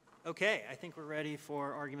Okay, I think we're ready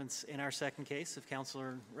for arguments in our second case, if counsel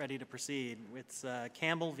are ready to proceed. It's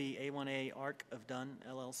Campbell v. A1A Arc of Dunn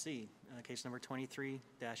LLC, case number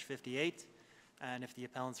 23-58. And if the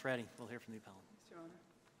appellant's ready, we'll hear from the appellant. Yes, Your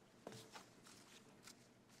Honor.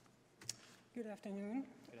 Good afternoon.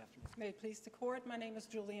 Good afternoon. May it please the court, my name is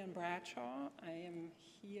Julian Bradshaw. I am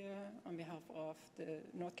here on behalf of the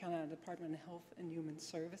North Carolina Department of Health and Human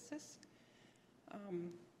Services.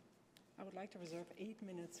 I would like to reserve 8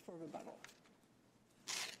 minutes for rebuttal.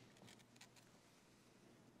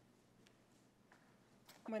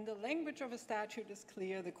 When the language of a statute is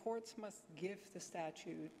clear, the courts must give the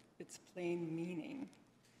statute its plain meaning.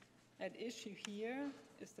 At issue here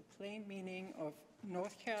is the plain meaning of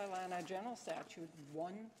North Carolina General Statute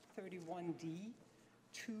 131D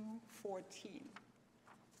 214.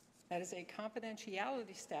 That is a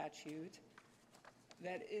confidentiality statute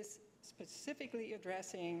that is specifically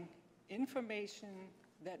addressing information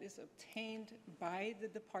that is obtained by the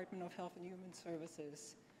Department of Health and Human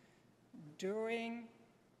Services during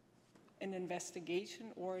an investigation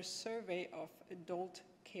or a survey of adult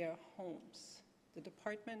care homes. The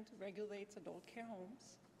department regulates adult care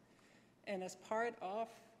homes, and as part of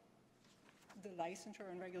the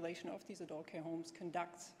licensure and regulation of these adult care homes,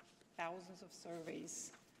 conducts thousands of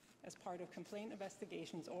surveys as part of complaint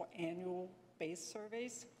investigations or annual base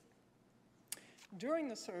surveys. During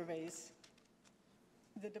the surveys,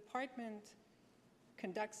 the department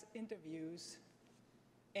conducts interviews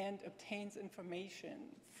and obtains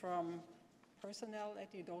information from personnel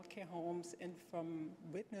at the adult care homes and from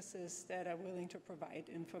witnesses that are willing to provide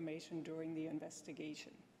information during the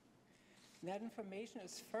investigation. That information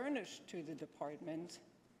is furnished to the department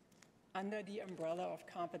under the umbrella of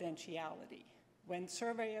confidentiality. When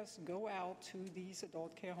surveyors go out to these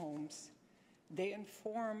adult care homes, they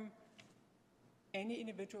inform any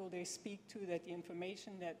individual they speak to that the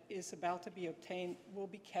information that is about to be obtained will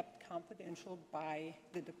be kept confidential by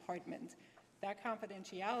the department. That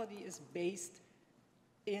confidentiality is based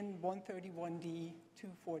in 131D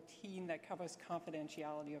 214 that covers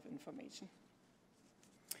confidentiality of information.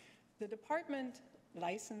 The department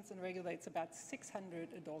licenses and regulates about 600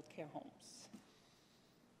 adult care homes.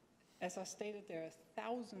 As I stated, there are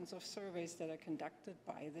thousands of surveys that are conducted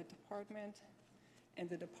by the department, and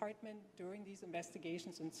the department, during these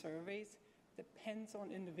investigations and surveys, depends on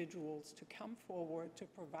individuals to come forward to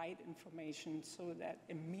provide information so that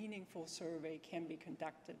a meaningful survey can be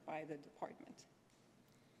conducted by the department.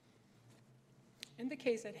 In the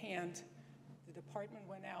case at hand, the department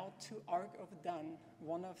went out to Arc of Dunn,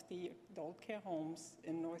 one of the adult care homes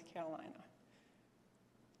in North Carolina.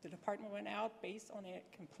 The department went out based on a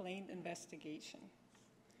complaint investigation.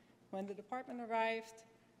 When the department arrived,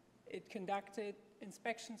 it conducted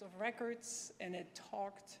inspections of records, and it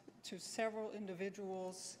talked to several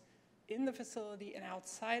individuals in the facility and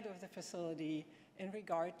outside of the facility in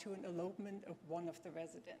regard to an elopement of one of the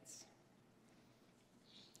residents.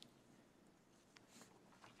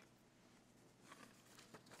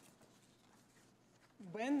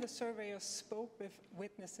 When the surveyors spoke with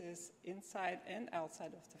witnesses inside and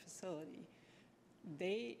outside of the facility,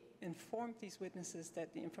 they informed these witnesses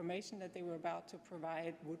that the information that they were about to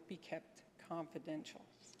provide would be kept confidential.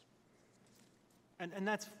 And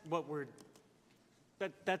that's what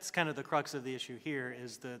that's kind of the crux of the issue here,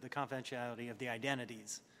 is the confidentiality of the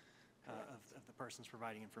identities of the persons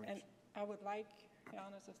providing information. And I would like, to be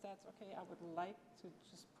honest, if that's okay, I would like to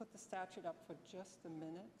just put the statute up for just a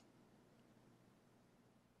minute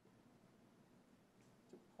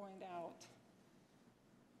to point out.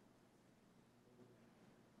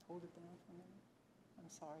 Hold it down for a minute. I'm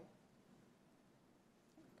sorry.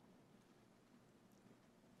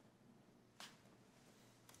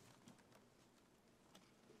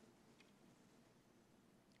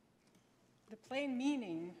 The plain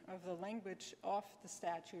meaning of the language of the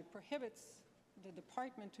statute prohibits the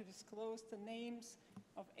department to disclose the names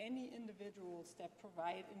of any individuals that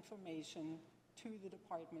provide information to the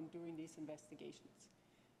department during these investigations.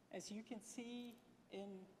 As you can see in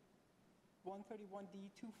 131D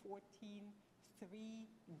 214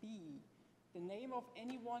 3B, the name of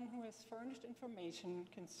anyone who has furnished information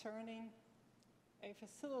concerning a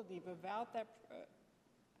facility without that,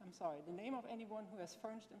 the name of anyone who has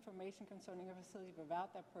furnished information concerning a facility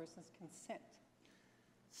without that person's consent.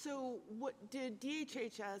 So what did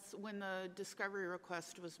DHHS, when the discovery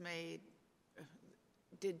request was made,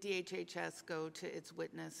 did DHHS go to its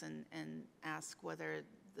witness and ask whether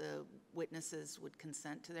the witnesses would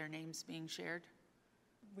consent to their names being shared?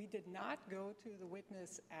 We did not go to the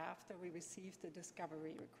witness after we received the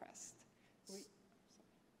discovery request.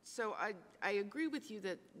 So I agree with you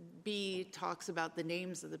that B talks about the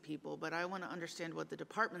names of the people, but I want to understand what the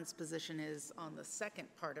department's position is on the second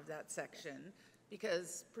part of that section,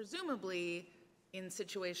 because presumably in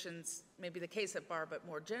situations, maybe the case at bar, but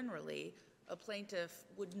more generally, a plaintiff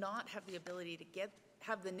would not have the ability to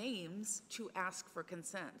have the names to ask for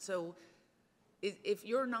consent. So if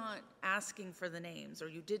you're not asking for the names, or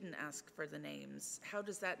you didn't ask for the names, how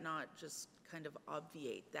does that not just kind of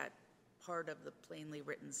obviate that part of the plainly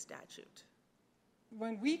written statute?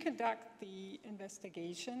 When we conduct the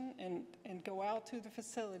investigation and go out to the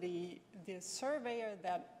facility, the surveyor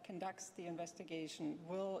that conducts the investigation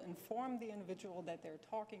will inform the individual that they're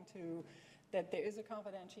talking to that there is a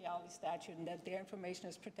confidentiality statute and that their information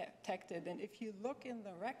is protected. And if you look in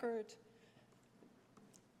the record,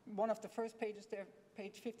 one of the first pages there,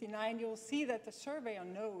 page 59, you'll see that the surveyor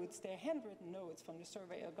notes, they're handwritten notes from the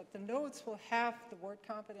surveyor, but the notes will have the word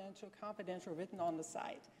confidential written on the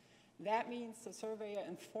side. That means the surveyor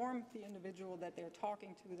informed the individual that they're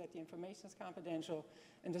talking to that the information is confidential,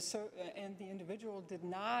 and the individual did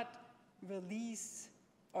not release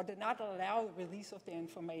or did not allow the release of the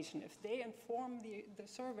information. If they inform the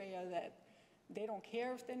surveyor that they don't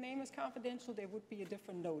care if their name is confidential, there would be a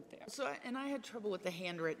different note there. So, and I had trouble with the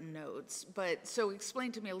handwritten notes, but so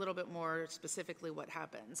explain to me a little bit more specifically what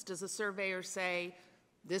happens. Does the surveyor say,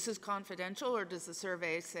 this is confidential, or does the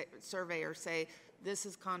surveyor say, this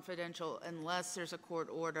is confidential unless there's a court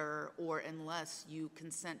order or unless you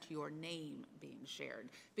consent to your name being shared?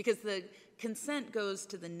 Because the consent goes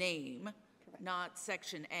to the name, correct, not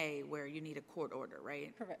Section A where you need a court order,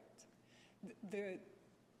 right? Correct. The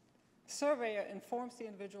surveyor informs the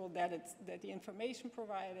individual that the information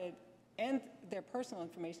provided and their personal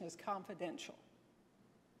information is confidential.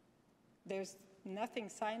 There's nothing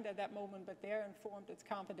signed at that moment, but they're informed it's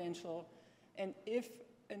confidential. And if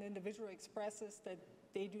an individual expresses that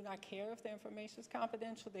they do not care if their information is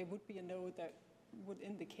confidential, there would be a note that would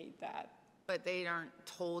indicate that. But they aren't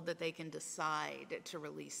told that they can decide to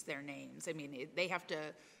release their names. I mean, they have to,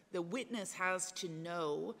 the witness has to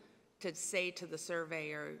know to say to the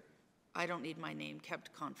surveyor, I don't need my name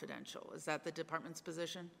kept confidential. Is that the department's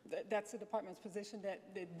position? That's the department's position, that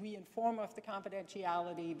we inform of the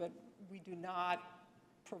confidentiality, but we do not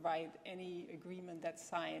provide any agreement that's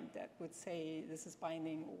signed that would say this is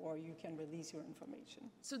binding or you can release your information.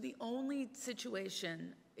 So the only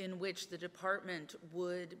situation in which the department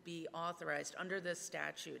would be authorized under this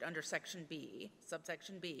statute, under Section B,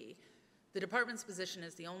 subsection B, the department's position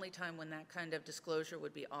is the only time when that kind of disclosure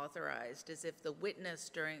would be authorized is if the witness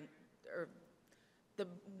during, or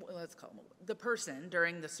let's call him, the person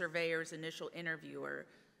during the surveyor's initial interviewer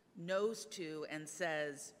knows to and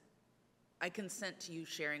says, I consent to you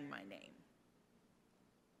sharing my name.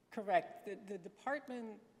 Correct. The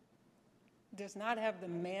department does not have the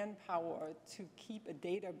manpower to keep a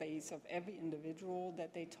database of every individual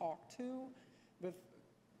that they talk to with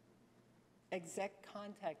exact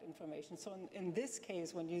contact information. So in this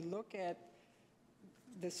case, when you look at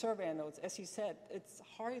the surveyor notes, as you said, it's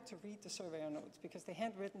hard to read the surveyor notes because they're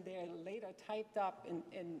handwritten. They're later typed up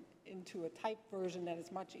into a typed version that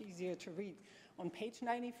is much easier to read. On page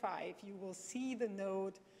 95, you will see the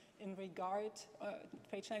note in regard,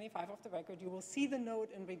 page 95 of the record, you will see the note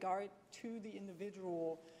in regard to the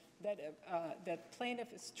individual that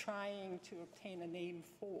plaintiff is trying to obtain a name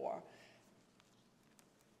for.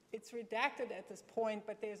 It's redacted at this point,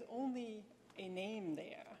 but there's only a name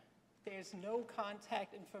there. There's no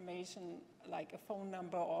contact information like a phone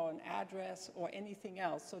number or an address or anything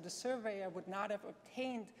else. So the surveyor would not have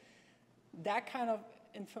obtained that kind of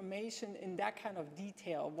information in that kind of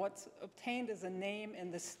detail. What's obtained is a name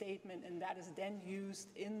and the statement, and that is then used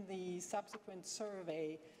in the subsequent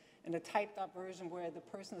survey in a typed up version where the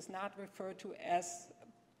person is not referred to as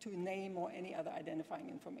to name or any other identifying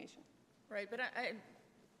information. Right, but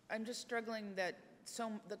I'm just struggling that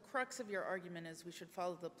the crux of your argument is we should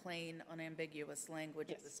follow the plain, unambiguous language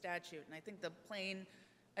Yes. of the statute. And I think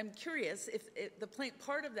I'm curious if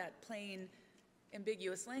part of that plain,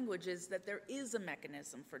 ambiguous language is that there is a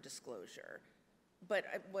mechanism for disclosure. But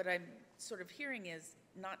what I'm sort of hearing is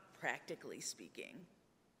not practically speaking.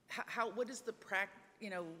 What is the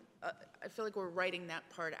I feel like we're writing that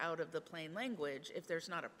part out of the plain language if there's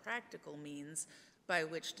not a practical means by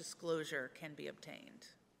which disclosure can be obtained.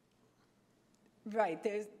 Right.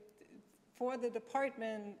 For the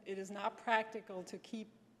department, it is not practical to keep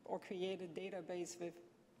or create a database with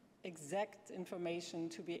exact information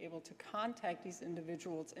to be able to contact these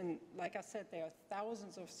individuals. And like I said, there are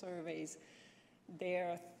thousands of surveys. There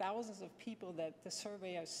are thousands of people that the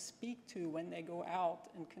surveyors speak to when they go out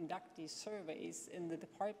and conduct these surveys, and the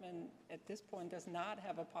department at this point does not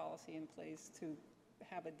have a policy in place to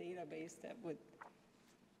have a database that would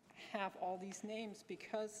have all these names,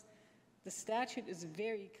 because the statute is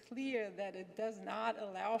very clear that it does not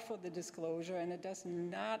allow for the disclosure, and it does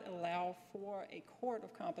not allow for a court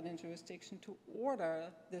of competent jurisdiction to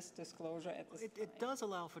order this disclosure at this time. It does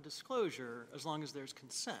allow for disclosure as long as there's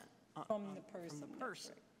consent. From the person. From the that's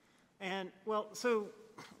person. right. And, well, so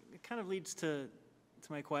it kind of leads to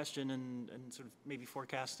my question and sort of maybe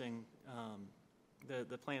forecasting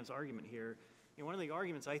the plaintiff's argument here. You know, one of the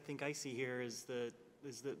arguments I think I see here is that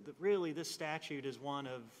really this statute is one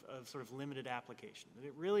of sort of limited application. That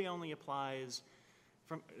it really only applies,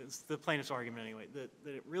 it's the plaintiff's argument anyway, that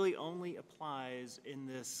it really only applies in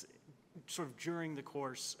this sort of during the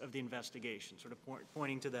course of the investigation, sort of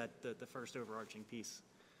pointing to that the first overarching piece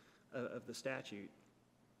of the statute.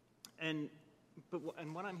 And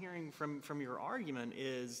what I'm hearing from your argument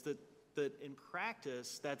is that in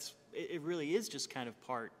practice, it really is just kind of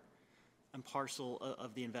part and parcel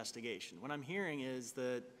of the investigation. What I'm hearing is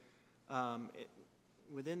that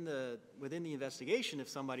within the investigation, if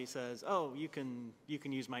somebody says, "Oh, you can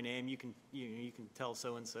use my name, you can tell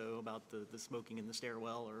so and so about the smoking in the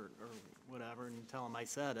stairwell or whatever, and tell them I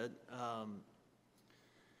said it,"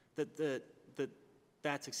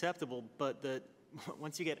 that's acceptable, but that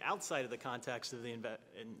once you get outside of the context of the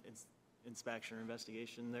inspection or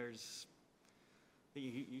investigation,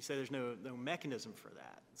 you say there's no mechanism for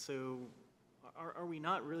that. So are we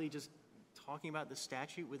not really just talking about the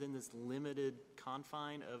statute within this limited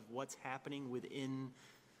confine of what's happening within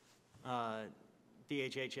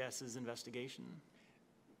DHHS's investigation?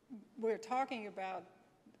 We're talking about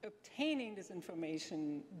obtaining this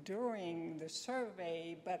information during the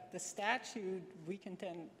survey, but the statute, we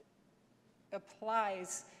contend,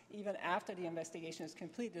 applies even after the investigation is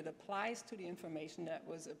completed. It applies to the information that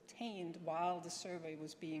was obtained while the survey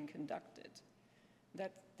was being conducted.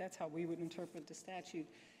 That's how we would interpret the statute.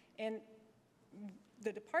 And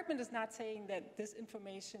the department is not saying that this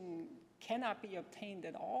information cannot be obtained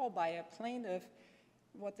at all by a plaintiff.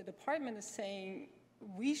 What the department is saying,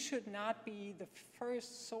 we should not be the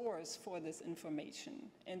first source for this information.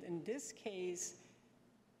 And in this case,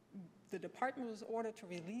 the department was ordered to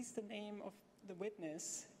release the name of the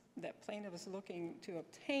witness that plaintiff was looking to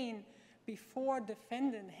obtain before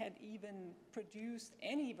defendant had even produced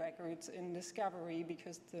any records in discovery,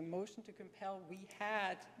 because the motion to compel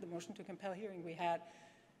hearing we had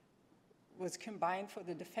was combined for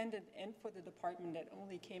the defendant and for the department, that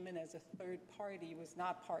only came in as a third party, was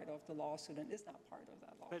not part of the lawsuit and is not part of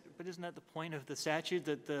that lawsuit. But isn't that the point of the statute,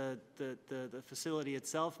 that the facility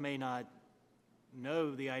itself may not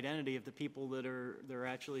know the identity of the people that are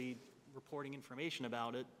actually reporting information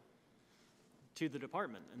about it to the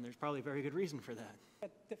department? And there's probably a very good reason for that.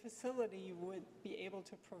 But the facility would be able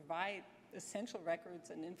to provide essential records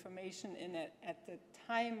and information in it. At the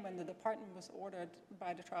time when the department was ordered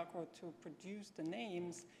by the trial court to produce the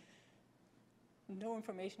names, no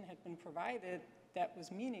information had been provided that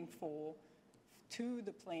was meaningful to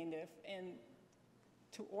the plaintiff, and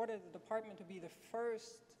to order the department to be the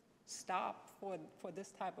first stop for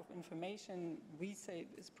this type of information, we say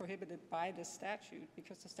is prohibited by the statute,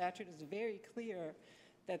 because the statute is very clear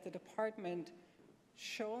that the department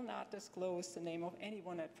shall not disclose the name of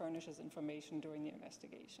anyone that furnishes information during the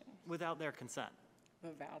investigation. Without their consent.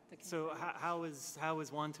 Without the consent. So how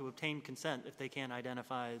is one to obtain consent if they can't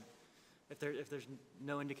identify, if there's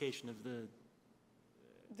no indication of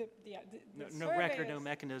no record, no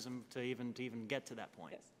mechanism to even get to that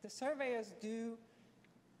point? Yes, the surveyors do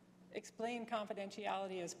explain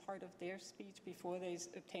confidentiality as part of their speech before they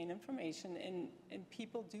obtain information, and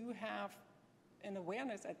people do have an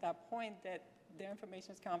awareness at that point that their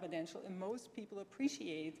information is confidential, and most people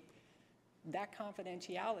appreciate that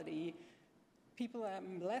confidentiality. People are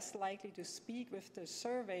less likely to speak with the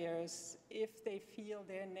surveyors if they feel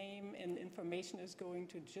their name and information is going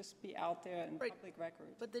to just be out there in public record.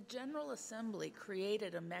 But the General Assembly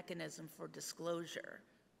created a mechanism for disclosure,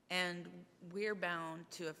 and we're bound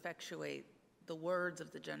to effectuate the words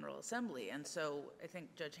of the General Assembly. And so I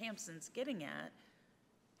think Judge Hampson's getting at,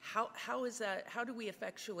 how is that, how do we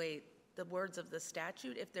effectuate the words of the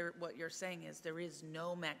statute if what you're saying is there is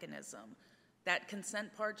no mechanism? That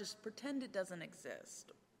consent part, just pretend it doesn't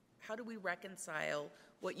exist. How do we reconcile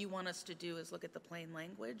what you want us to do is look at the plain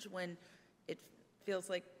language when it feels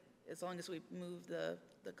like as long as we move the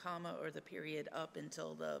comma or the period up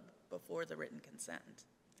until before the written consent?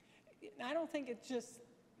 I don't think it's just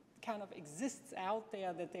kind of exists out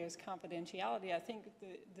there that there's confidentiality. I think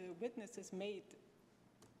the witness is made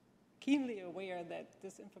keenly aware that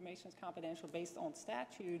this information is confidential based on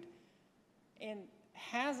statute, and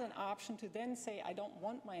has an option to then say, I don't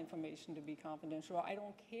want my information to be confidential, or I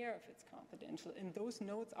don't care if it's confidential. And those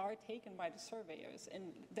notes are taken by the surveyors. And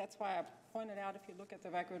that's why I pointed out, if you look at the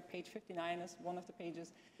record, page 59 is one of the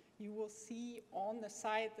pages, you will see on the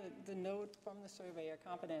side the note from the surveyor,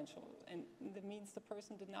 confidential. And that means the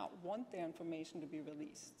person did not want their information to be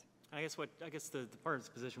released. I guess the department's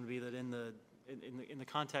position would be that in the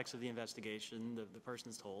context of the investigation, the person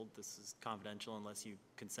is told this is confidential unless you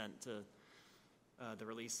consent to the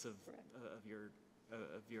release of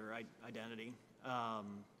your identity,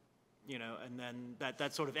 and then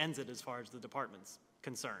that sort of ends it as far as the department's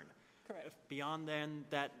concerned. Correct. If beyond then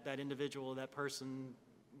that individual, that person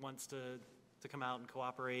wants to come out and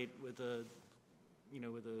cooperate with a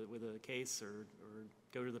case or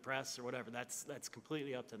go to the press or whatever, that's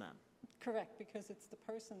completely up to them. Correct, because it's the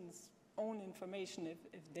person's own information.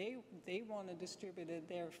 If they want to distribute it,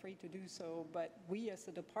 they're free to do so, but we as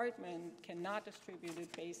a department cannot distribute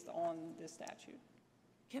it based on the statute.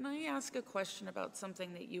 Can I ask a question about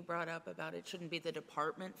something that you brought up about it shouldn't be the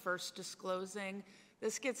department first disclosing?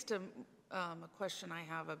 This gets to a question I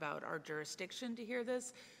have about our jurisdiction to hear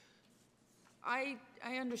this. I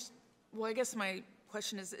understand, well, I guess my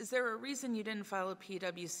question is there a reason you didn't file a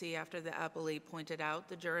PWC after the appellee pointed out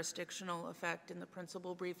the jurisdictional effect in the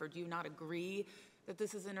principal brief, or do you not agree that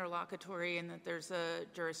this is interlocutory and that there's a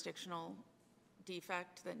jurisdictional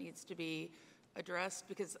defect that needs to be addressed?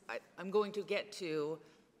 Because I'm going to get to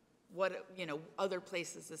what, other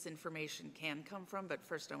places this information can come from, but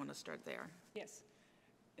first I want to start there. Yes.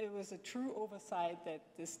 It was a true oversight that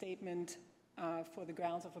the statement for the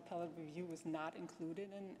grounds of appellate review was not included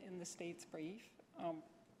in the state's brief.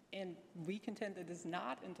 And we contend it is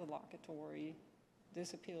not interlocutory.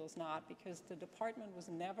 This appeal is not, because the department was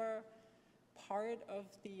never part of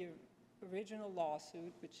the original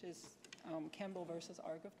lawsuit, which is Campbell versus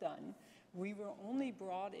Ark of Dunn. We were only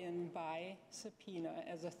brought in by subpoena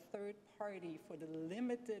as a third party for the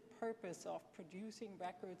limited purpose of producing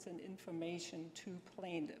records and information to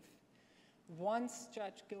plaintiff. Once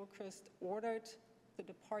Judge Gilchrist ordered the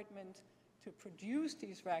department to produce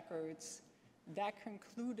these records, that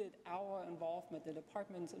concluded our involvement, the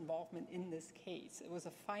department's involvement in this case. It was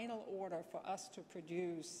a final order for us to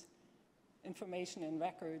produce information and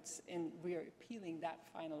records, and we are appealing that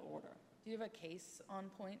final order. Do you have a case on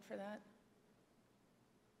point for that?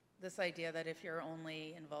 This idea that if you're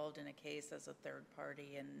only involved in a case as a third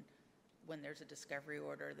party and when there's a discovery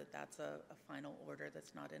order, that's a final order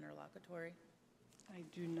that's not interlocutory? I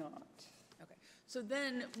do not. Okay. So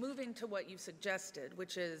then moving to what you suggested,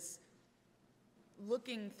 which is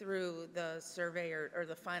looking through the surveyor or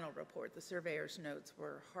the final report, the surveyor's notes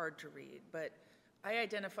were hard to read, but I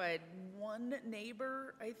identified one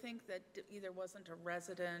neighbor, I think, that either wasn't a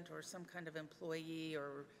resident or some kind of employee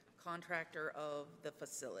or contractor of the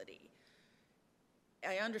facility.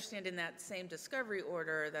 I understand in that same discovery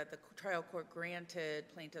order that the trial court granted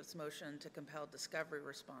plaintiff's motion to compel discovery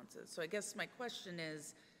responses. So I guess my question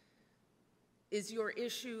is your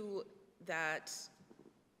issue that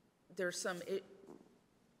there's some,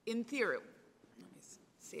 in theory, let me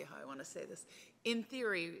see how I want to say this. In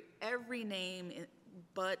theory, every name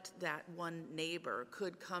but that one neighbor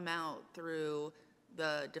could come out through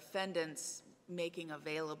the defendants making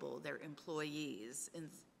available their employees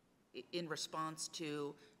in response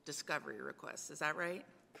to discovery requests. Is that right?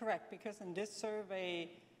 Correct, because in this survey,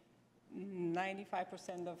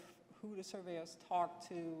 95% of who the surveyors talked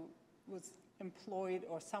to was employed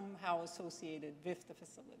or somehow associated with the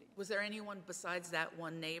facility. Was there anyone besides that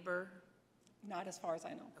one neighbor? Not as far as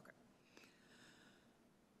I know. Okay.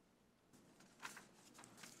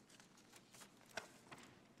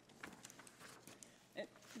 And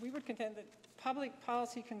we would contend that public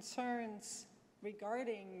policy concerns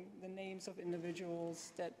regarding the names of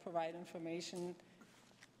individuals that provide information,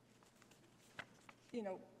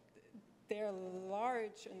 they're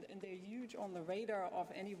large and they're huge on the radar of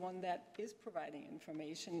anyone that is providing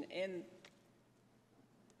information. And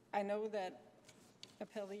I know that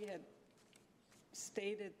appellee had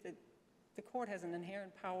stated that the court has an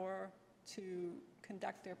inherent power to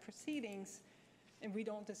conduct their proceedings, and we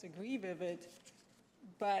don't disagree with it,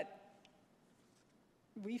 but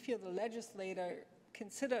we feel the legislator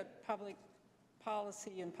considered public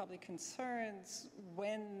policy and public concerns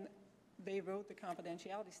when they wrote the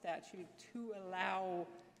confidentiality statute to allow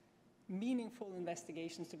meaningful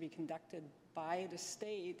investigations to be conducted by the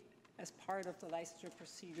state as part of the licensure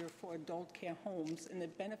procedure for adult care homes, and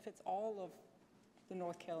it benefits all of the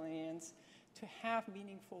North Carolinians to have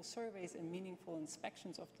meaningful surveys and meaningful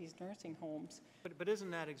inspections of these nursing homes. But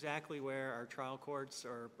isn't that exactly where our trial courts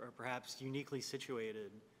are perhaps uniquely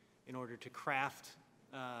situated in order to craft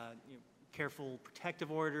careful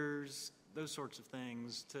protective orders, those sorts of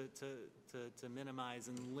things, to minimize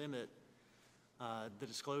and limit the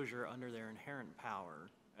disclosure under their inherent power?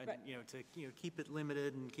 And, Right. to keep it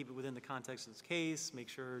limited and keep it within the context of this case, make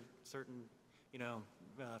sure certain,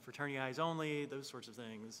 fraternity eyes only, those sorts of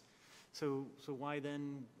things. So why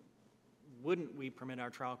then wouldn't we permit our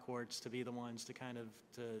trial courts to be the ones to kind of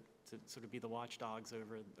to sort of be the watchdogs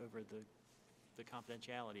over the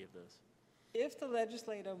confidentiality of this? If the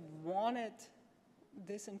legislator wanted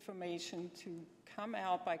this information to come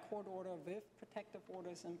out by court order with protective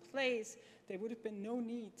orders in place, there would have been no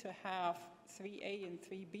need to have 3A and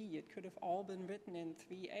 3B. It could have all been written in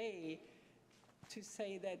 3A to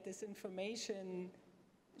say that this information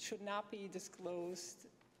should not be disclosed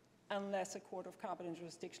unless a court of competent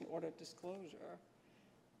jurisdiction ordered disclosure.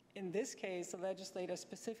 In this case, the legislator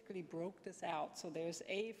specifically broke this out. So there's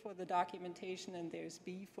A for the documentation and there's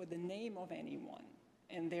B for the name of anyone.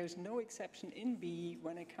 And there's no exception in B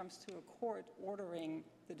when it comes to a court ordering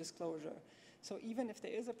the disclosure. So even if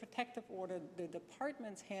there is a protective order, the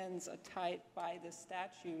department's hands are tied by the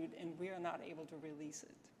statute and we are not able to release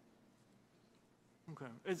it. Okay.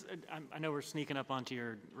 I know we're sneaking up onto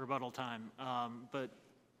your rebuttal time, but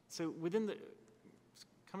so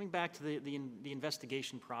coming back to the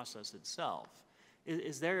investigation process itself,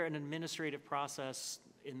 is there an administrative process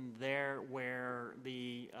in there where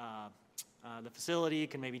the facility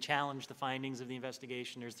can maybe challenge the findings of the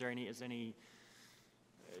investigation? Or is there any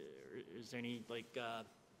like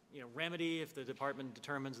remedy if the department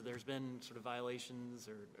determines that there's been sort of violations,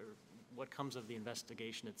 or what comes of the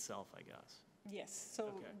investigation itself, I guess? Yes, so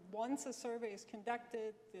Okay. Once a survey is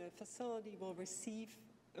conducted, the facility will receive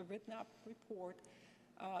a written up report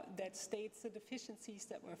that states the deficiencies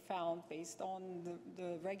that were found based on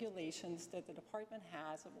the regulations that the department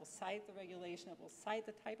has. It will cite the regulation, it will cite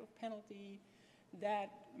the type of penalty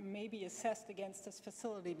that may be assessed against this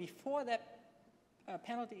facility. Before that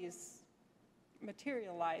penalty is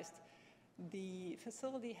materialized, the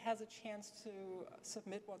facility has a chance to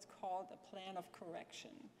submit what's called a plan of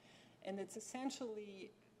correction. And it's essentially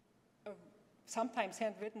sometimes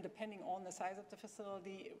handwritten depending on the size of the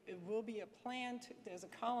facility. It will be a plan, there's a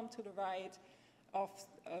column to the right of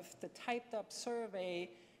the typed up survey,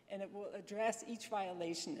 and it will address each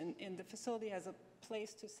violation. And the facility has a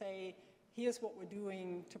place to say, here's what we're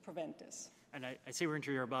doing to prevent this. And I see we're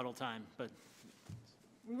into your rebuttal time, but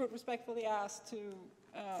We would respectfully ask to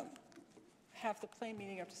have the plain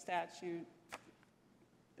meaning of the statute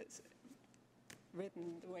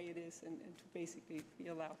written the way it is, and to basically be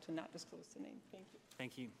allowed to not disclose the name. Thank you.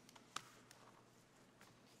 thank you.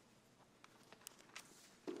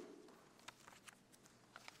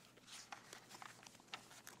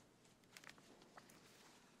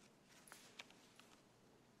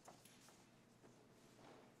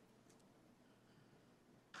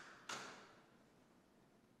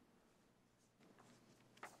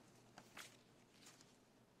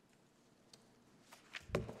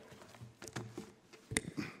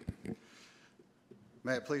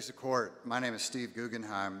 May it please the court, my name is Steve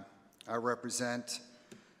Guggenheim. I represent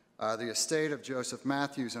the estate of Joseph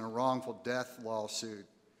Matthews in a wrongful death lawsuit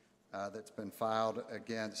that's been filed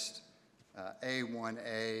against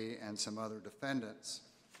A1A and some other defendants.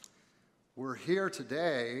 We're here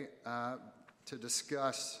today to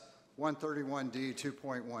discuss 131D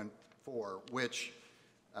 2.14, which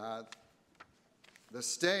the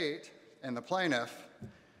state and the plaintiff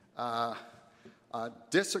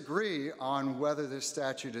disagree on whether this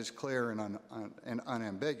statute is clear and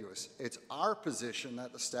unambiguous. It's our position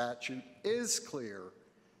that the statute is clear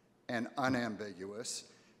and unambiguous,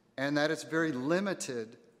 and that it's very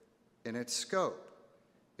limited in its scope.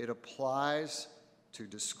 It applies to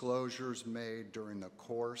disclosures made during the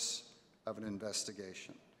course of an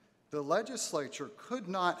investigation. The legislature could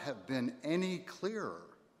not have been any clearer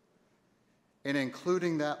in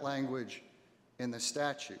including that language in the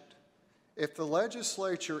statute. If the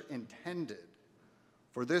legislature intended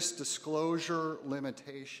for this disclosure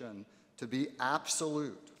limitation to be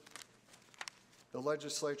absolute, the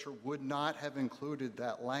legislature would not have included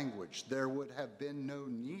that language. There would have been no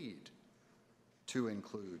need to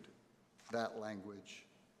include that language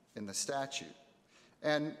in the statute.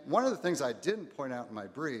 And one of the things I didn't point out in my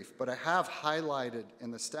brief, but I have highlighted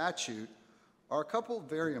in the statute, are a couple of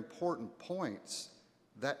very important points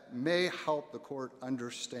that may help the court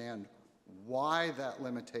understand why that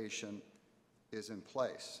limitation is in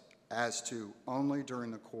place as to only during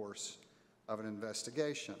the course of an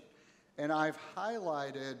investigation. And I've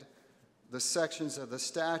highlighted the sections of the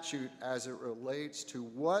statute as it relates to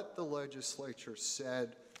what the legislature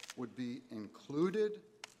said would be included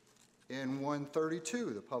in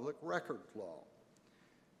 132, the public record law.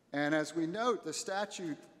 And as we note, the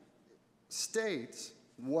statute states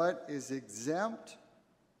what is exempt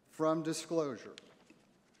from disclosure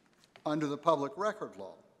under the public record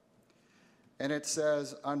law. And it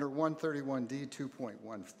says under 131D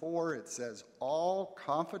 2.14, it says all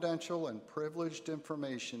confidential and privileged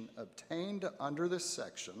information obtained under this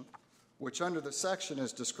section, which under the section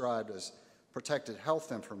is described as protected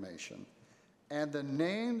health information, and the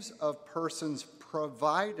names of persons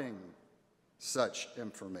providing such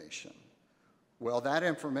information. Well, that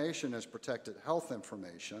information is protected health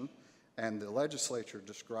information, and the legislature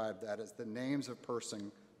described that as the names of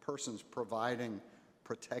persons providing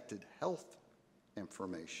protected health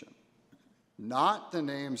information, not the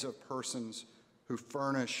names of persons who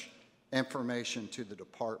furnish information to the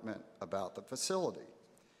department about the facility.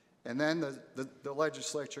 And then the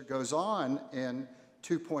legislature goes on in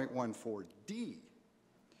 2.14D,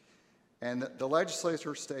 and the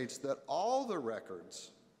legislature states that all the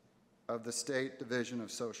records of the State Division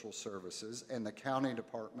of Social Services and the County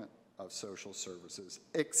Department of Social Services,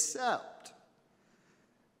 except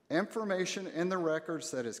information in the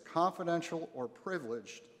records that is confidential or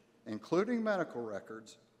privileged, including medical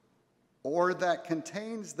records, or that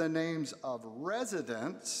contains the names of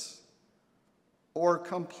residents or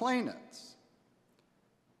complainants.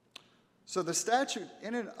 So the statute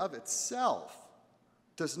in and of itself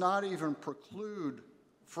does not even preclude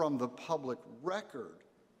from the public record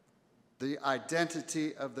the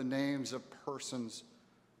identity of the names of persons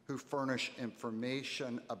who furnish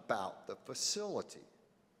information about the facility.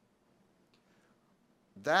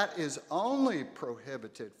 That is only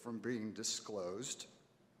prohibited from being disclosed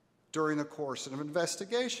during the course of an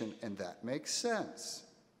investigation, and that makes sense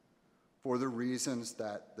for the reasons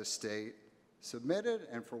that the state submitted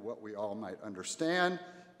and for what we all might understand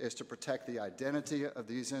is to protect the identity of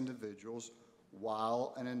these individuals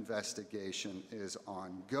while an investigation is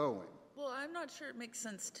ongoing. Well, I'm not sure it makes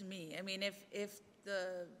sense to me. I mean, if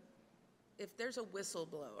there's a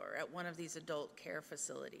whistleblower at one of these adult care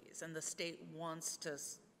facilities and the state wants to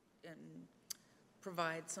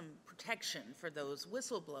provide some protection for those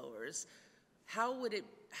whistleblowers, how would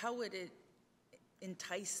it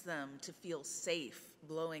entice them to feel safe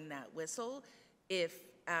blowing that whistle if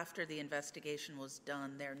after the investigation was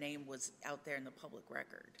done their name was out there in the public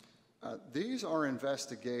record? These are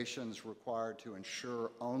investigations required to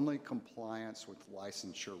ensure only compliance with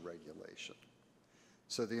licensure regulation.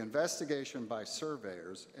 So the investigation by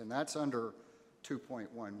surveyors, and that's under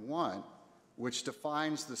 2.11, which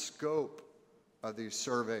defines the scope of these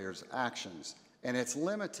surveyors' actions, and it's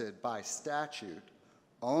limited by statute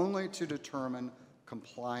only to determine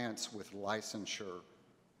compliance with licensure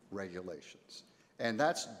regulations. And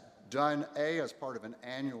that's done, A, as part of an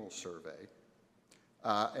annual survey,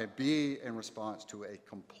 and B, in response to a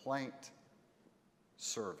complaint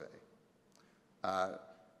survey.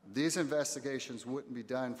 These investigations wouldn't be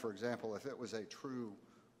done, for example, if it was a true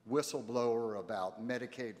whistleblower about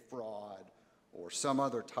Medicaid fraud or some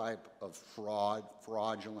other type of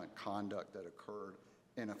fraudulent conduct that occurred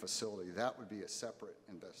in a facility. That would be a separate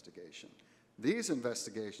investigation. These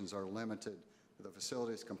investigations are limited to the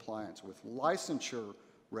facility's compliance with licensure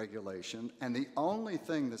regulation, and the only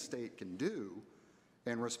thing the state can do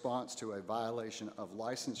in response to a violation of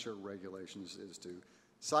licensure regulations is to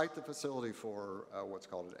cite the facility for what's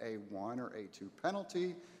called an A1 or A2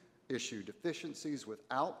 penalty, issue deficiencies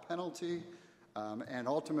without penalty, and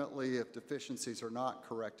ultimately, if deficiencies are not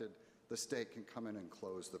corrected, the state can come in and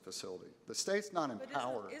close the facility. The state's not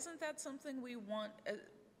empowered. But isn't that something we want,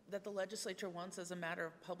 that the legislature wants as a matter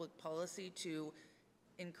of public policy to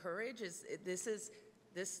encourage? This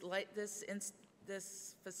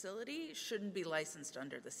facility shouldn't be licensed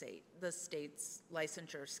under the state's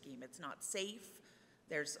licensure scheme. It's not safe.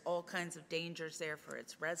 There's all kinds of dangers there for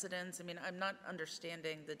its residents. I mean, I'm not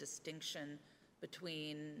understanding the distinction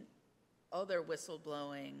between other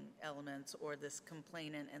whistleblowing elements or this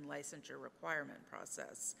complainant and licensure requirement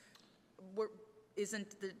process.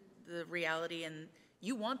 Isn't the reality, and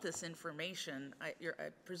you want this information, I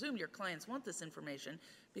presume your clients want this information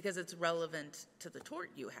because it's relevant to the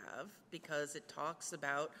tort you have, because it talks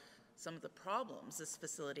about some of the problems this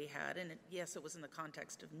facility had, and yes, it was in the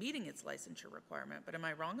context of meeting its licensure requirement, but am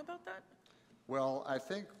I wrong about that? Well, I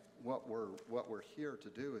think what we're here to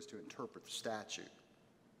do is to interpret the statute.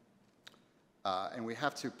 And we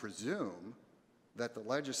have to presume that the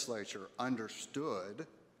legislature understood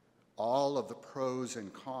all of the pros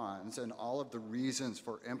and cons and all of the reasons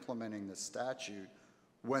for implementing the statute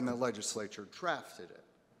when the legislature drafted it.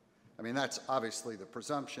 I mean, that's obviously the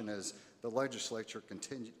presumption is the legislature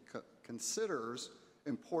considers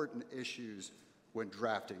important issues when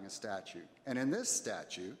drafting a statute. And in this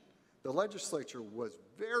statute, the legislature was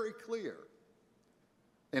very clear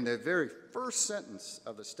in the very first sentence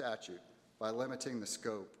of the statute by limiting the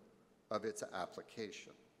scope of its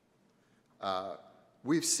application.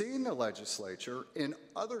 We've seen the legislature in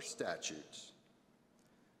other statutes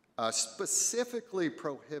specifically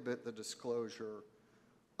prohibit the disclosure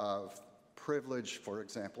of privilege, for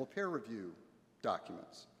example, peer review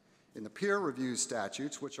documents. In the peer review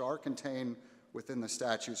statutes, which are contained within the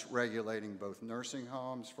statutes regulating both nursing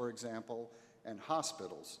homes, for example, and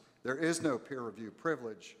hospitals, there is no peer review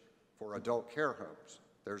privilege for adult care homes.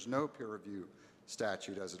 There's no peer review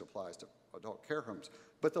statute as it applies to adult care homes.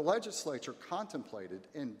 But the legislature contemplated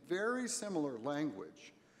in very similar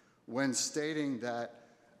language when stating that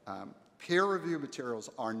peer review materials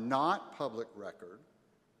are not public record.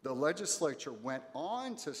 The legislature went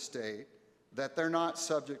on to state that they're not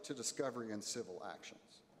subject to discovery in civil actions.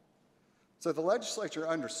 So the legislature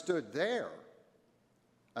understood there,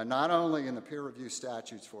 not only in the peer review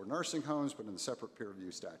statutes for nursing homes, but in the separate peer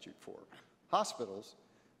review statute for hospitals,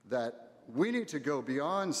 that we need to go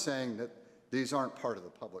beyond saying that these aren't part of the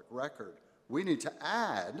public record. We need to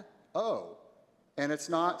add, and it's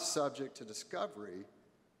not subject to discovery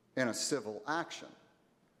in a civil action.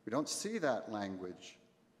 We don't see that language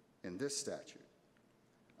in this statute.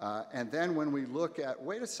 And then when we look at,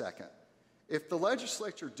 wait a second, if the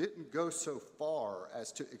legislature didn't go so far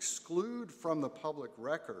as to exclude from the public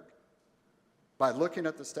record, by looking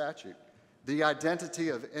at the statute, the identity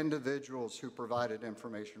of individuals who provided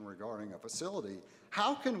information regarding a facility,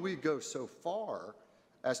 how can we go so far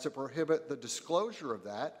as to prohibit the disclosure of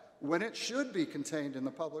that when it should be contained in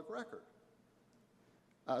the public record?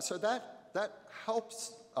 So that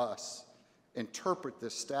helps us interpret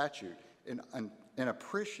this statute and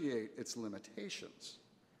appreciate its limitations.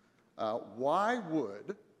 Why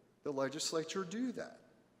would the legislature do that?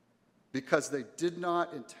 Because they did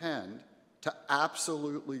not intend to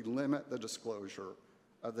absolutely limit the disclosure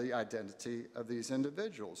of the identity of these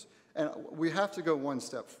individuals. And we have to go one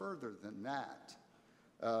step further than that.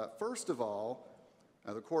 First of all,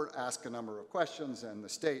 the court asked a number of questions and the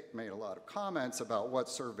state made a lot of comments about what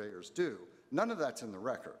surveyors do. None of that's in the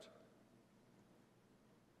record.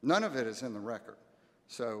 None of it is in the record.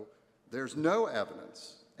 So there's no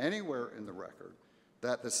evidence anywhere in the record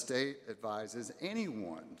that the state advises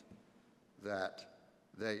anyone that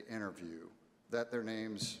they interview that their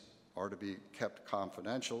names are to be kept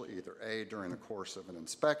confidential, either A, during the course of an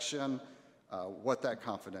inspection, what that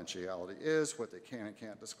confidentiality is, what they can and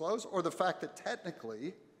can't disclose, or the fact that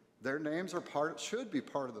technically their names are should be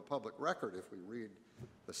part of the public record if we read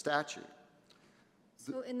the statute.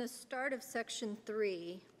 So in the start of Section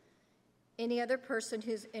 3, any other person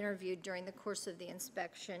who's interviewed during the course of the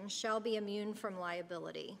inspection shall be immune from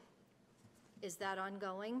liability. Is that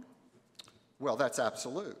ongoing? Well, that's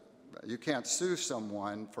absolute. You can't sue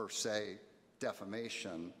someone for, say,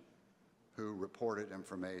 defamation who reported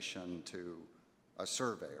information to a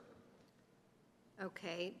surveyor.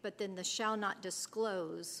 Okay, but then the shall not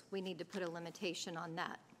disclose, we need to put a limitation on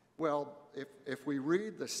that. Well, if we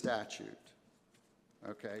read the statute,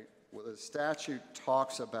 okay, well, the statute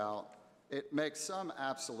talks about, it makes some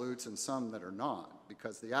absolutes and some that are not,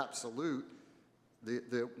 because the absolute,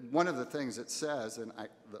 one of the things it says, and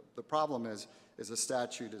the problem is a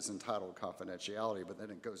statute is entitled confidentiality, but then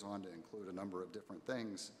it goes on to include a number of different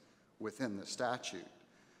things within the statute.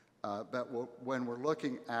 But when we're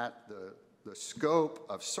looking at the scope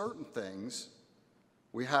of certain things,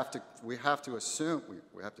 we have to assume,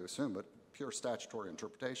 but pure statutory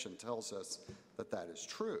interpretation tells us that that is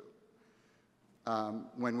true.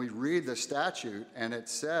 When we read the statute and it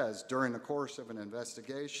says during the course of an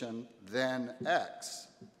investigation, then X,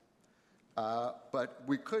 but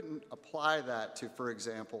we couldn't apply that to, for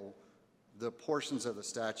example, the portions of the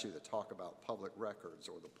statute that talk about public records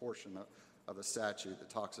or the portion of the statute that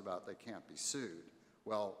talks about they can't be sued.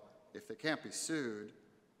 Well, if they can't be sued,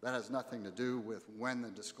 that has nothing to do with when the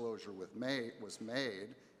disclosure was made.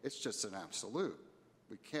 It's just an absolute.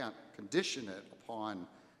 We can't condition it upon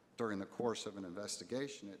during the course of an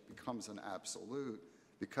investigation. It becomes an absolute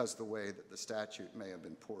because the way that the statute may have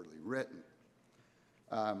been poorly written.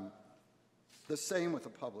 The same with a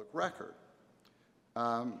public record.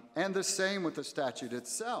 And the same with the statute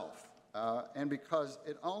itself. And because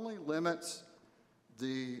it only limits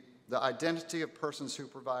the identity of persons who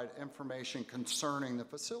provide information concerning the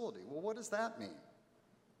facility. Well, what does that mean?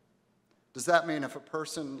 Does that mean if a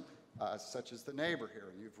person, such as the neighbor here,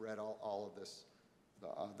 and you've read all of this,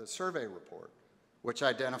 the survey report, which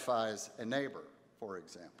identifies a neighbor, for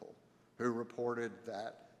example, who reported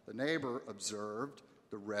that the neighbor observed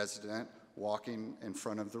the resident walking in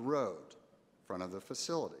front of the road, in front of the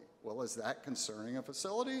facility. Well, is that concerning a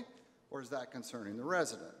facility, or is that concerning the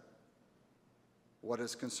resident? What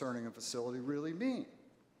does concerning a facility really mean?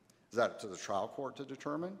 Is that up to the trial court to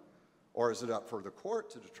determine? Or is it up for the court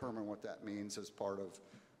to determine what that means as part of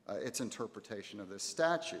its interpretation of this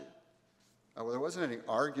statute? Well, there wasn't any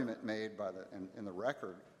argument made by in the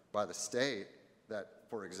record by the state that,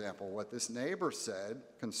 for example, what this neighbor said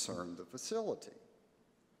concerned the facility.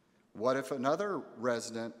 What if another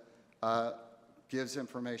resident gives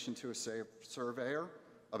information to a surveyor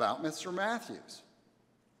about Mr. Matthews?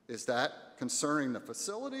 Is that concerning the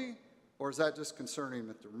facility, or is that just concerning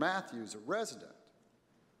Mr. Matthews, a resident?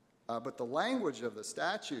 But the language of the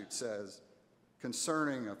statute says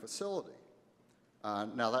concerning a facility.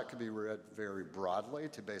 Now, that could be read very broadly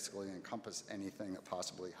to basically encompass anything that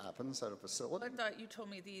possibly happens at a facility. I thought you told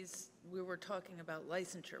me we were talking about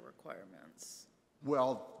licensure requirements.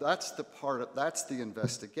 Well, that's the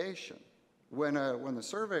investigation. When the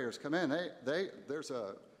surveyors come in, there's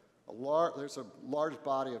a large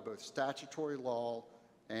body of both statutory law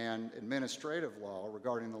and administrative law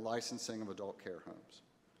regarding the licensing of adult care homes.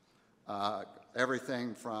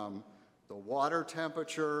 Everything from the water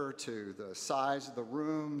temperature to the size of the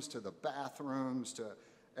rooms to the bathrooms to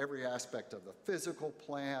every aspect of the physical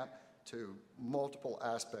plant to multiple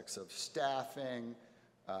aspects of staffing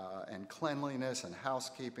and cleanliness and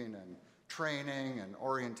housekeeping and training and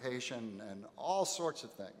orientation and all sorts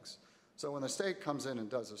of things. So when the state comes in and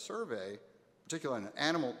does a survey, particularly on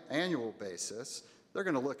an annual basis, they're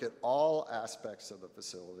going to look at all aspects of the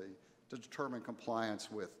facility to determine compliance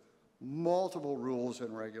with multiple rules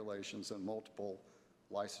and regulations and multiple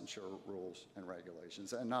licensure rules and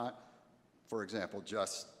regulations, and not, for example,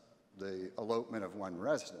 just the elopement of one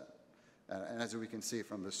resident. And as we can see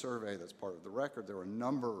from the survey that's part of the record, there were a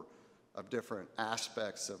number of different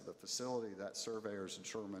aspects of the facility that surveyors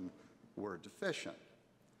determined were deficient.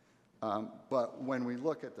 But when we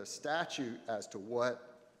look at the statute as to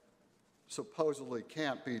what supposedly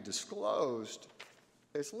can't be disclosed,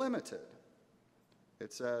 it's limited.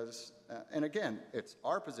 It says, and again, it's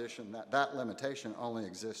our position that that limitation only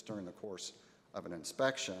exists during the course of an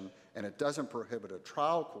inspection, and it doesn't prohibit a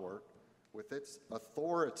trial court with its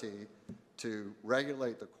authority to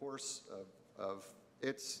regulate the course of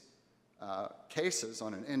its cases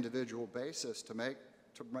on an individual basis to make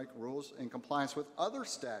rules in compliance with other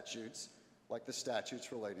statutes, like the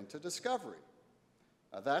statutes relating to discovery.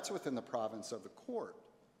 That's within the province of the court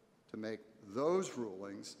to make those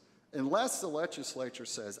rulings, unless the legislature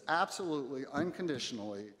says absolutely,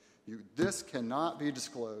 unconditionally, this cannot be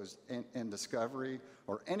disclosed in discovery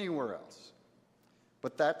or anywhere else.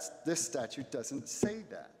 But this statute doesn't say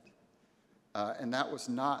that. And that was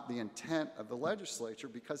not the intent of the legislature,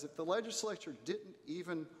 because if the legislature didn't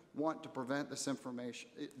even want to prevent this information,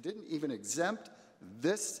 it didn't even exempt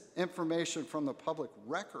this information from the public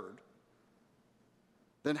record,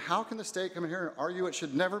 then how can the state come in here and argue it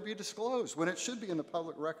should never be disclosed when it should be in the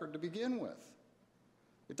public record to begin with?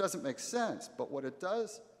 It doesn't make sense, but what it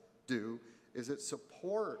does do is it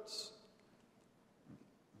supports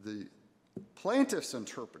the plaintiff's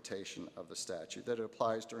interpretation of the statute that it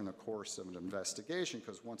applies during the course of an investigation,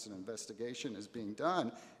 because once an investigation is being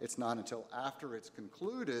done, it's not until after it's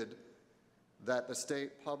concluded that the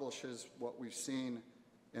state publishes what we've seen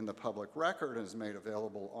in the public record and is made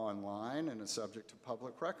available online and is subject to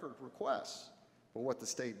public record requests. But what the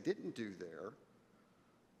state didn't do there,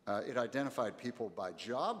 it identified people by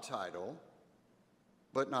job title,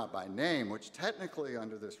 but not by name, which technically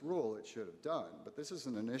under this rule it should have done. But this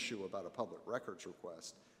isn't an issue about a public records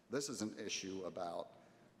request. This is an issue about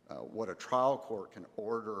what a trial court can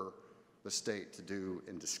order the state to do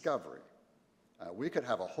in discovery. We could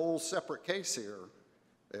have a whole separate case here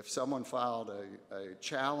if someone filed a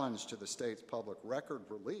challenge to the state's public record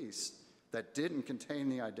release that didn't contain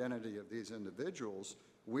the identity of these individuals.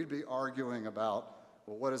 We'd be arguing about,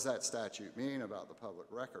 well, what does that statute mean about the public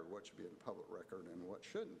record? What should be in the public record and what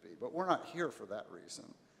shouldn't be? But we're not here for that reason.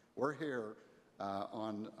 We're here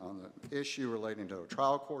on the issue relating to a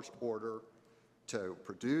trial court's order to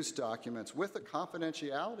produce documents with a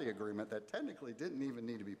confidentiality agreement that technically didn't even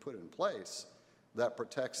need to be put in place, that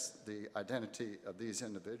protects the identity of these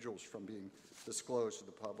individuals from being disclosed to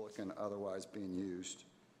the public and otherwise being used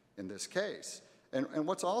in this case. And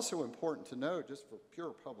what's also important to note, just for pure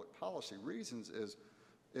public policy reasons, is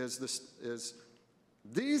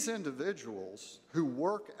These individuals who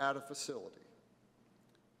work at a facility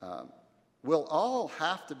will all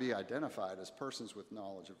have to be identified as persons with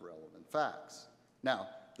knowledge of relevant facts. Now,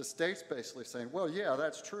 the state's basically saying, well, yeah,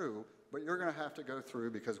 that's true, but you're going to have to go through,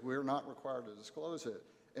 because we're not required to disclose it,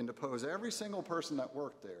 and depose every single person that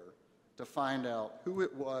worked there to find out who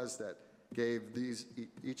it was that gave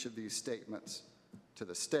each of these statements to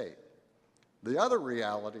the state. The other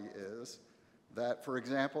reality is that, for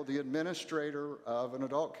example, the administrator of an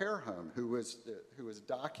adult care home who is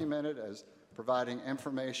documented as providing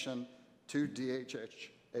information to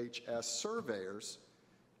DHHS surveyors,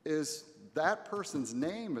 that person's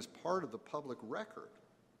name is part of the public record,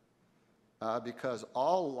 because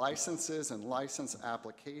all licenses and license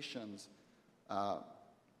applications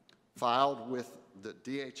filed with the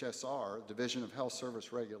DHSR, Division of Health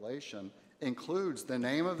Service Regulation, includes the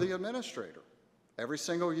name of the administrator. Every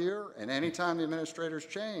single year, and anytime the administrator's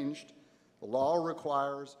changed, the law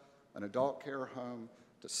requires an adult care home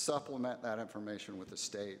to supplement that information with the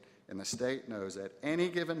state, and the state knows at any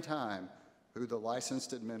given time who the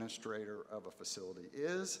licensed administrator of a facility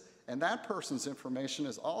is, and that person's information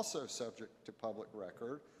is also subject to public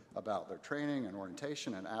record about their training and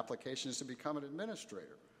orientation and applications to become an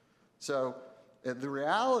administrator. So the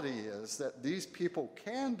reality is that these people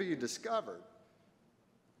can be discovered,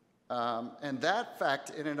 and that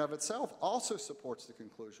fact in and of itself also supports the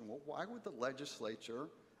conclusion, well, why would the legislature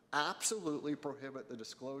absolutely prohibit the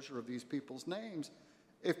disclosure of these people's names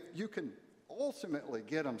if you can ultimately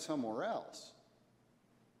get them somewhere else?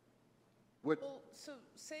 Well, so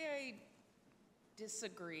say I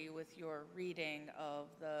disagree with your reading of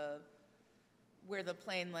where the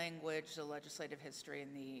plain language, the legislative history,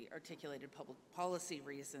 and the articulated public policy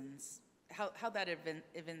reasons, how that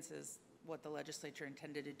evinces what the legislature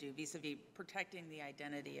intended to do vis-a-vis protecting the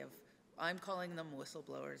identity of, I'm calling them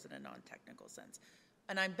whistleblowers in a non-technical sense.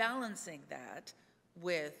 And I'm balancing that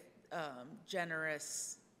with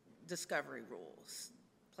generous discovery rules.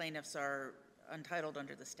 Plaintiffs are entitled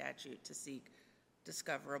under the statute to seek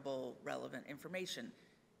discoverable relevant information.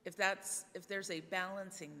 If there's a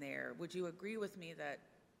balancing there, would you agree with me that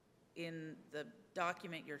in the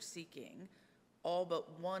document you're seeking, all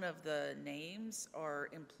but one of the names are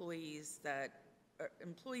employees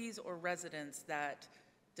or residents that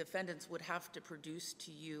defendants would have to produce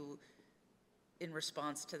to you in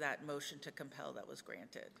response to that motion to compel that was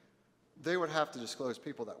granted? They would have to disclose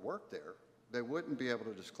people that worked there. They wouldn't be able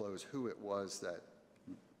to disclose who it was that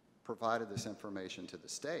provided this information to the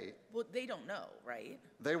state. Well, they don't know, right?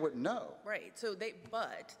 They wouldn't know. Right,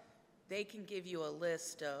 but they can give you a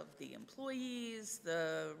list of the employees,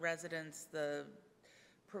 the residents, the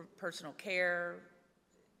personal care.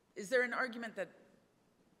 Is there an argument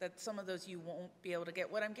that some of those you won't be able to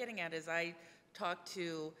get? What I'm getting at is I talked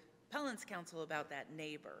to appellant's counsel about that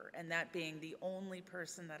neighbor, and that being the only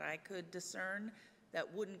person that I could discern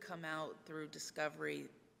that wouldn't come out through discovery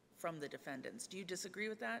from the defendants. Do you disagree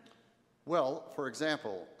with that? Well, for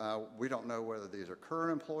example, we don't know whether these are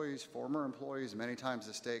current employees, former employees. Many times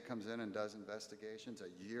the state comes in and does investigations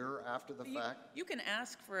a year after the fact. You can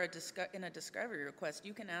ask for in a discovery request,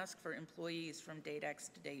 you can ask for employees from date X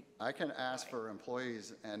to date Y. I can ask for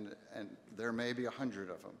employees, and there may be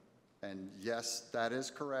 100 of them. And yes, that is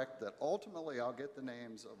correct, that ultimately I'll get the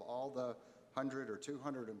names of all the 100 or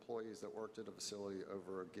 200 employees that worked at a facility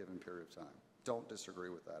over a given period of time. Don't disagree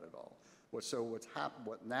with that at all. So what's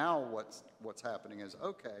happening is,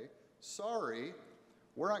 okay, sorry,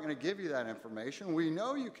 we're not going to give you that information. We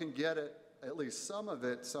know you can get it, at least some of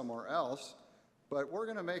it, somewhere else, but we're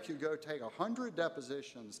going to make you go take 100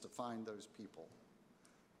 depositions to find those people.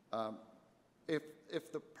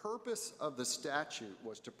 If the purpose of the statute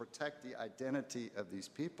was to protect the identity of these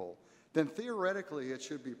people, then theoretically it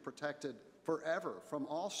should be protected forever from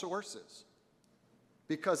all sources.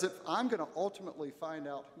 Because if I'm going to ultimately find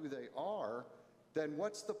out who they are, then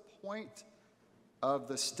what's the point of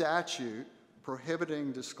the statute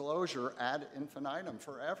prohibiting disclosure ad infinitum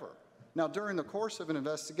forever? Now, during the course of an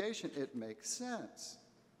investigation, it makes sense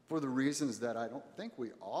for the reasons that I don't think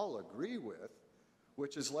we all agree with,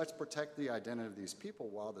 which is let's protect the identity of these people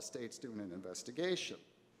while the state's doing an investigation.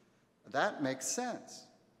 That makes sense.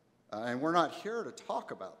 And we're not here to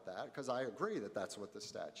talk about that because I agree that that's what the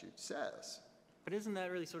statute says. But isn't that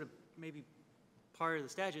really sort of maybe part of the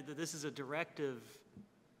statute, that this is a directive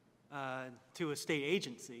to a state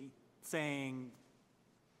agency saying,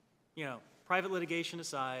 private litigation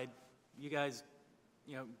aside, you guys,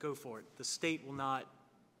 go for it. The state will not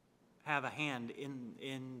have a hand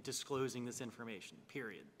in disclosing this information,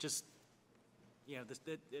 period. Just,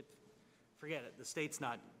 forget it. The state's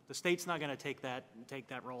not going to take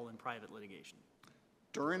that role in private litigation.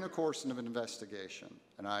 during the course of an investigation,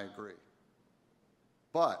 and I agree.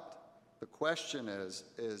 But the question is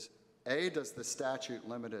A, does the statute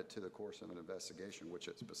limit it to the course of an investigation, which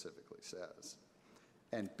it specifically says?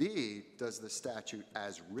 And B, does the statute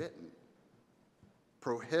as written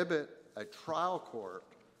prohibit a trial court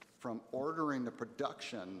from ordering the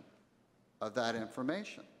production of that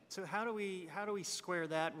information? So how do we square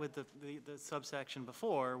that with the subsection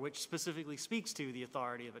before, which specifically speaks to the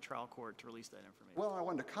authority of a trial court to release that information? Well, I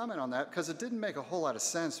wanted to comment on that because it didn't make a whole lot of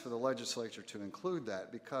sense for the legislature to include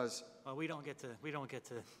that because Well, we don't get to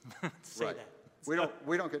say right. that.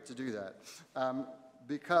 We don't get to do that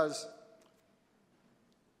because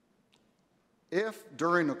if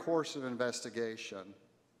during the course of investigation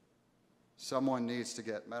someone needs to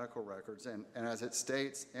get medical records, and as it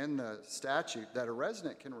states in the statute that a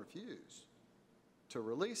resident can refuse to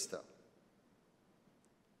release them,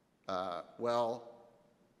 well,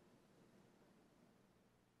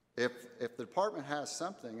 if the department has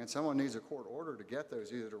something and someone needs a court order to get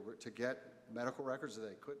those, either to get medical records that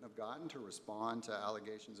they couldn't have gotten to respond to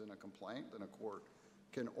allegations in a complaint, then a court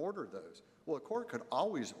can order those. Well, a court could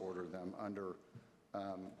always order them under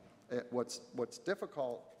what's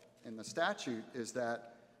difficult in the statute is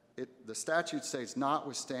that the statute states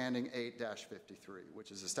notwithstanding 8-53,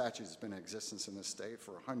 which is a statute that's been in existence in this state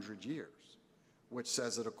for 100 years, which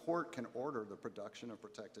says that a court can order the production of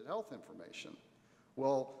protected health information.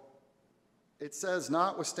 Well, it says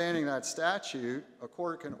notwithstanding that statute, a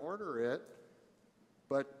court can order it,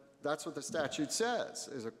 but that's what the statute says,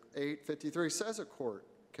 is 853 says a court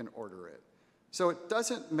can order it. So it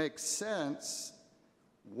doesn't make sense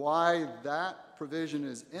why that provision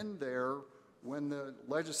is in there when the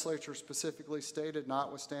legislature specifically stated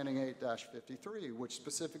notwithstanding 8-53, which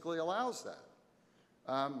specifically allows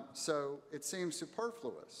that. So it seems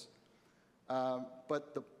superfluous.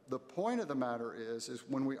 But the point of the matter is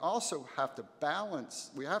when we also have to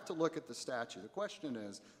balance, we have to look at the statute. The question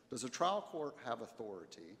is, does a trial court have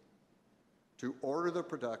authority to order the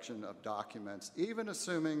production of documents, even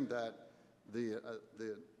assuming that the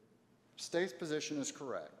state's position is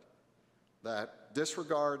correct, that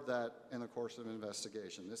disregard that in the course of an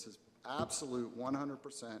investigation? This is absolute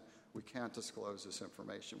 100%, we can't disclose this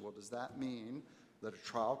information. Well, does that mean that a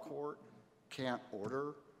trial court can't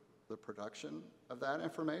order the production of that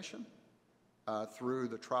information through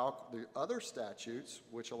the other statutes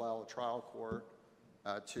which allow a trial court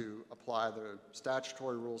to apply the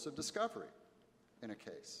statutory rules of discovery in a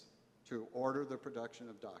case, to order the production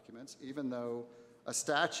of documents, even though a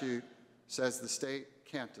statute says the state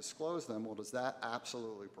can't disclose them? Well, does that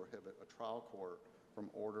absolutely prohibit a trial court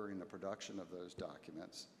from ordering the production of those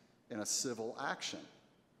documents in a civil action?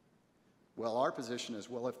 Well, our position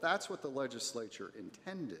is, well, if that's what the legislature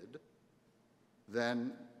intended,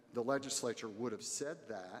 then the legislature would have said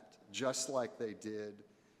that just like they did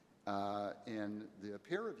in the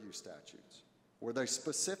peer review statutes, where they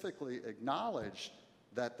specifically acknowledged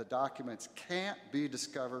that the documents can't be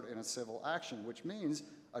discovered in a civil action, which means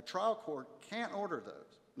a trial court can't order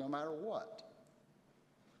those, no matter what.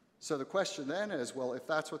 So the question then is, well, if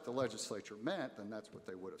that's what the legislature meant, then that's what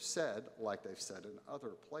they would have said, like they've said in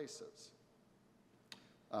other places.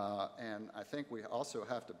 And I think we also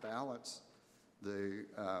have to balance the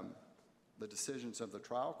decisions of the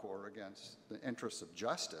trial court against the interests of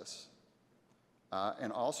justice,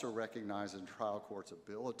 and also recognize the trial court's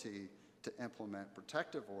ability to implement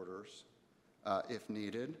protective orders if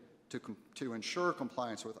needed, to ensure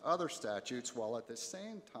compliance with other statutes, while at the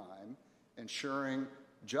same time ensuring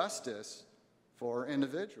justice for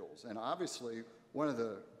individuals. And obviously, one of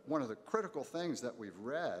the critical things that we've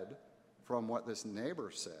read from what this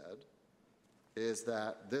neighbor said is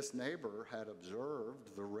that this neighbor had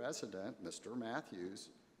observed the resident, Mr. Matthews,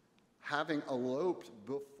 having eloped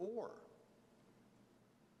before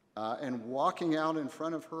and walking out in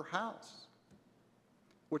front of her house,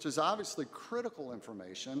 which is obviously critical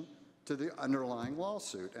information to the underlying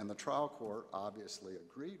lawsuit. And the trial court obviously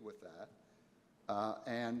agreed with that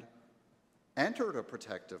and entered a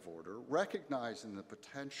protective order, recognizing the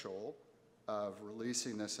potential of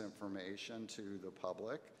releasing this information to the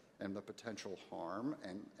public and the potential harm,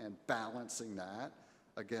 and balancing that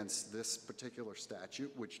against this particular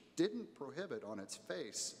statute, which didn't prohibit on its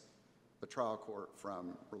face the trial court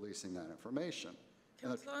from releasing that information.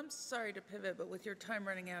 Counsel, I'm sorry to pivot, but with your time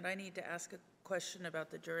running out, I need to ask a question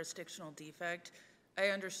about the jurisdictional defect. I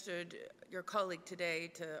understood your colleague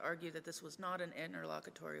today to argue that this was not an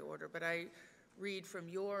interlocutory order, but I read from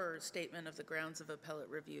your statement of the grounds of appellate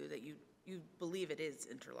review that you believe it is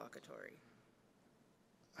interlocutory.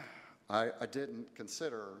 I didn't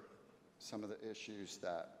consider some of the issues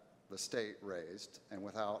that the state raised, and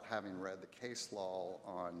without having read the case law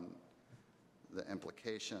on the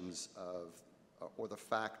implications of, or the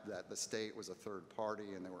fact that the state was a third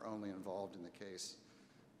party and they were only involved in the case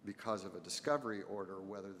because of a discovery order,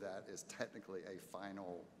 whether that is technically a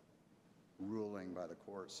final ruling by the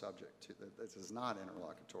court subject to, this is not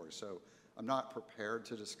interlocutory. So I'm not prepared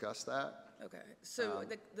to discuss that. Okay, so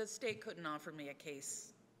the state couldn't offer me a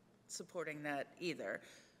case supporting that either.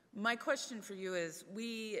 My question for you is,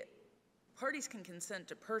 parties can consent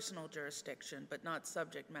to personal jurisdiction, but not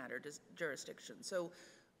subject matter jurisdiction. So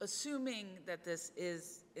assuming that this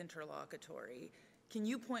is interlocutory, can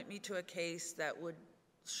you point me to a case that would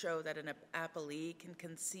show that an appellee can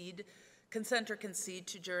consent or concede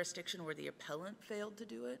to jurisdiction where the appellant failed to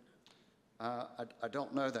do it? I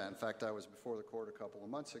don't know that. In fact, I was before the court a couple of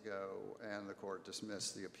months ago, and the court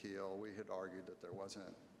dismissed the appeal. We had argued that there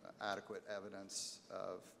wasn't adequate evidence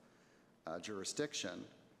of jurisdiction,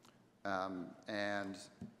 and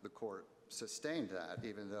the court sustained that,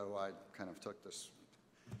 even though I kind of took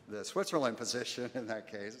the Switzerland position in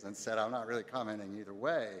that case and said I'm not really commenting either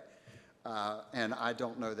way, and I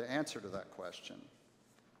don't know the answer to that question.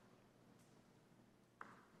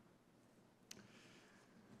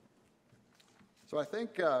 So I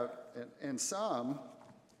think in sum,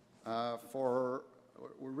 we're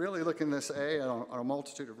really looking this on a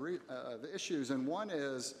multitude of issues, and one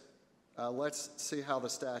is let's see how the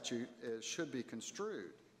statute should be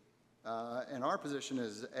construed. And our position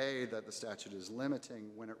is, A, that the statute is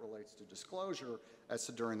limiting when it relates to disclosure as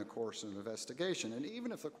to during the course of an investigation. And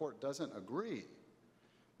even if the court doesn't agree,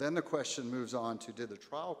 then the question moves on to, did the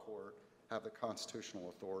trial court have the constitutional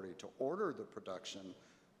authority to order the production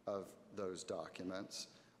of those documents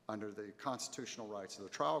under the constitutional rights of the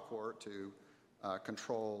trial court to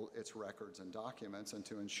control its records and documents and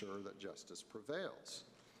to ensure that justice prevails.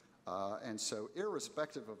 And so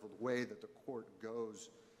irrespective of the way that the court goes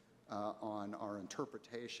on our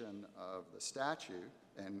interpretation of the statute,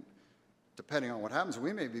 and depending on what happens,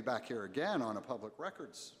 we may be back here again on a public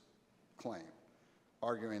records claim,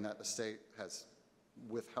 arguing that the state has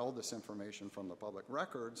withheld this information from the public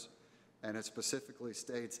records, and it specifically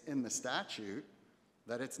states in the statute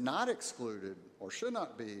that it's not excluded or should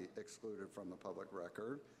not be excluded from the public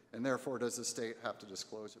record, and therefore does the state have to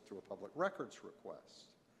disclose it through a public records request.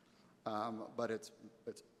 But it's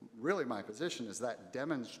really my position is that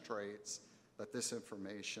demonstrates that this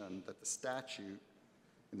information, that the statute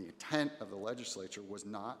and the intent of the legislature was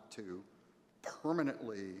not to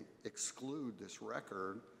permanently exclude this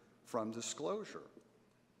record from disclosure.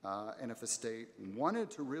 And if the state wanted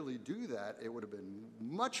to really do that, it would have been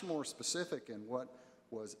much more specific in what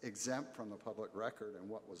was exempt from the public record and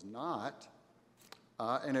what was not.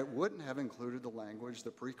 And it wouldn't have included the language,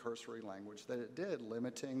 the precursory language that it did,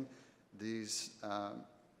 limiting these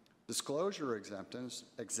disclosure exemptions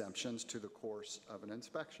to the course of an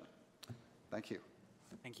inspection. Thank you.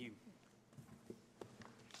 Thank you.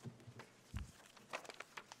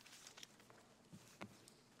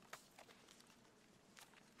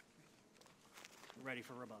 Ready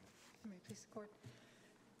for rebuttal. May it please the court.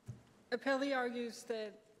 Appellee argues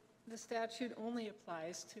that the statute only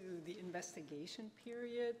applies to the investigation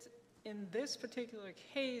period. In this particular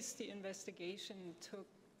case, the investigation took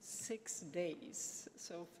 6 days.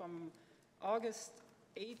 So from August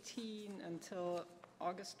 18 until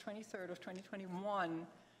August 23rd of 2021,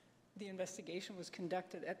 the investigation was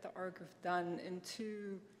conducted at the Ark of Dunn, and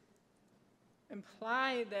to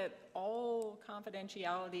imply that all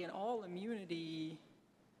confidentiality and all immunity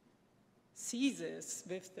ceases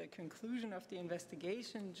with the conclusion of the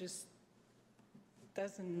investigation just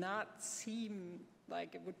does not seem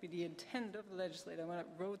like it would be the intent of the legislator when it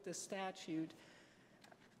wrote the statute.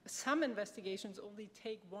 Some investigations only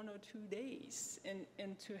take 1 or 2 days,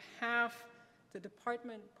 and to have the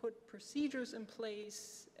department put procedures in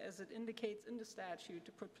place, as it indicates in the statute,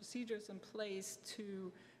 to put procedures in place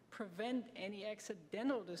to prevent any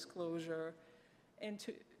accidental disclosure and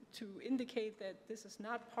to indicate that this is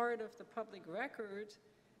not part of the public record,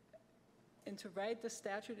 and to write the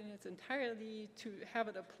statute in its entirety to have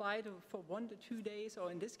it apply for 1 to 2 days,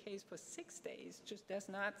 or in this case for 6 days, just does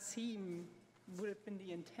not seem would have been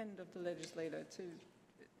the intent of the legislator to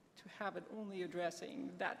have it only addressing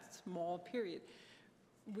that small period.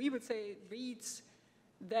 We would say it reads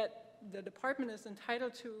that the department is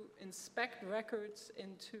entitled to inspect records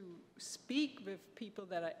and to speak with people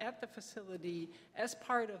that are at the facility as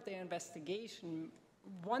part of their investigation.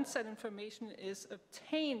 Once that information is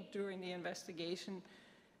obtained during the investigation,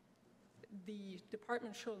 the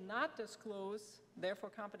department shall not disclose, therefore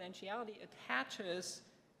confidentiality attaches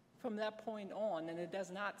from that point on, and it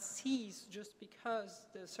does not cease just because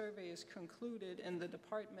the survey is concluded and the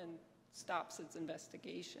department stops its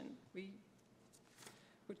investigation. We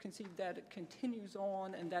would concede that it continues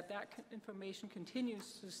on and that information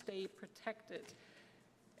continues to stay protected.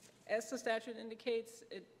 As the statute indicates,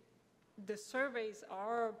 the surveys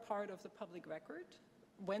are part of the public record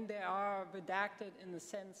when they are redacted in the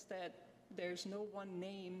sense that there's no one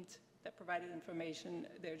named that provided information.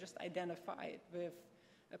 They're just identified with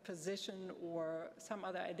a position or some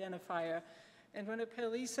other identifier. And when a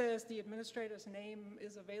police says the administrator's name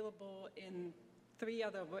is available in 3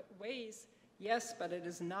 other ways, yes, but it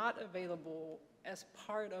is not available as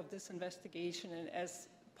part of this investigation and as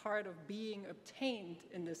part of being obtained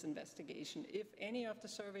in this investigation. If any of the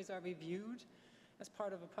surveys are reviewed as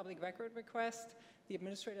part of a public record request, the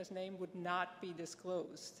administrator's name would not be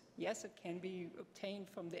disclosed. Yes, it can be obtained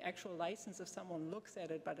from the actual license if someone looks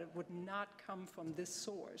at it, but it would not come from this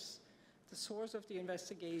source. The source of the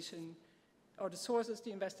investigation, or the source is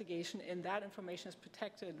the investigation, and that information is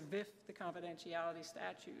protected with the confidentiality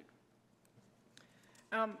statute.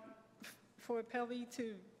 For Appellee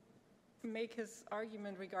to make his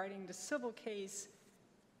argument regarding the civil case,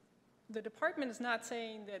 the department is not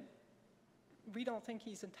saying that we don't think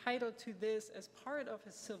he's entitled to this as part of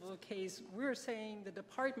his civil case. We're saying the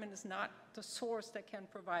department is not the source that can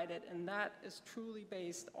provide it, and that is truly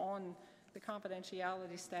based on the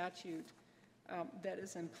confidentiality statute that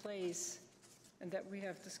is in place and that we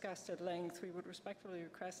have discussed at length. We would respectfully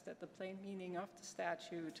request that the plain meaning of the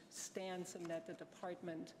statute stands and that the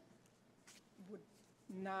department would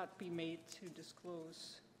not be made to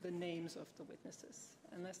disclose the names of the witnesses.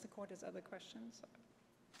 Unless the court has other questions.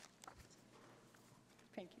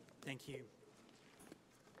 Thank you. Thank you.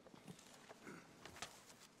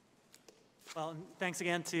 Well, and thanks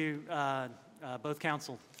again to both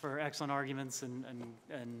counsel for excellent arguments and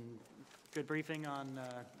good briefing on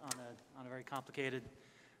a very complicated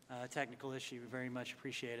technical issue. We very much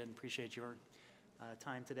appreciate it and appreciate your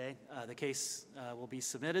time today. The case will be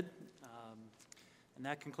submitted, and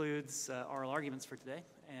that concludes oral arguments for today.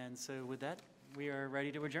 And so with that, we are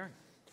ready to adjourn.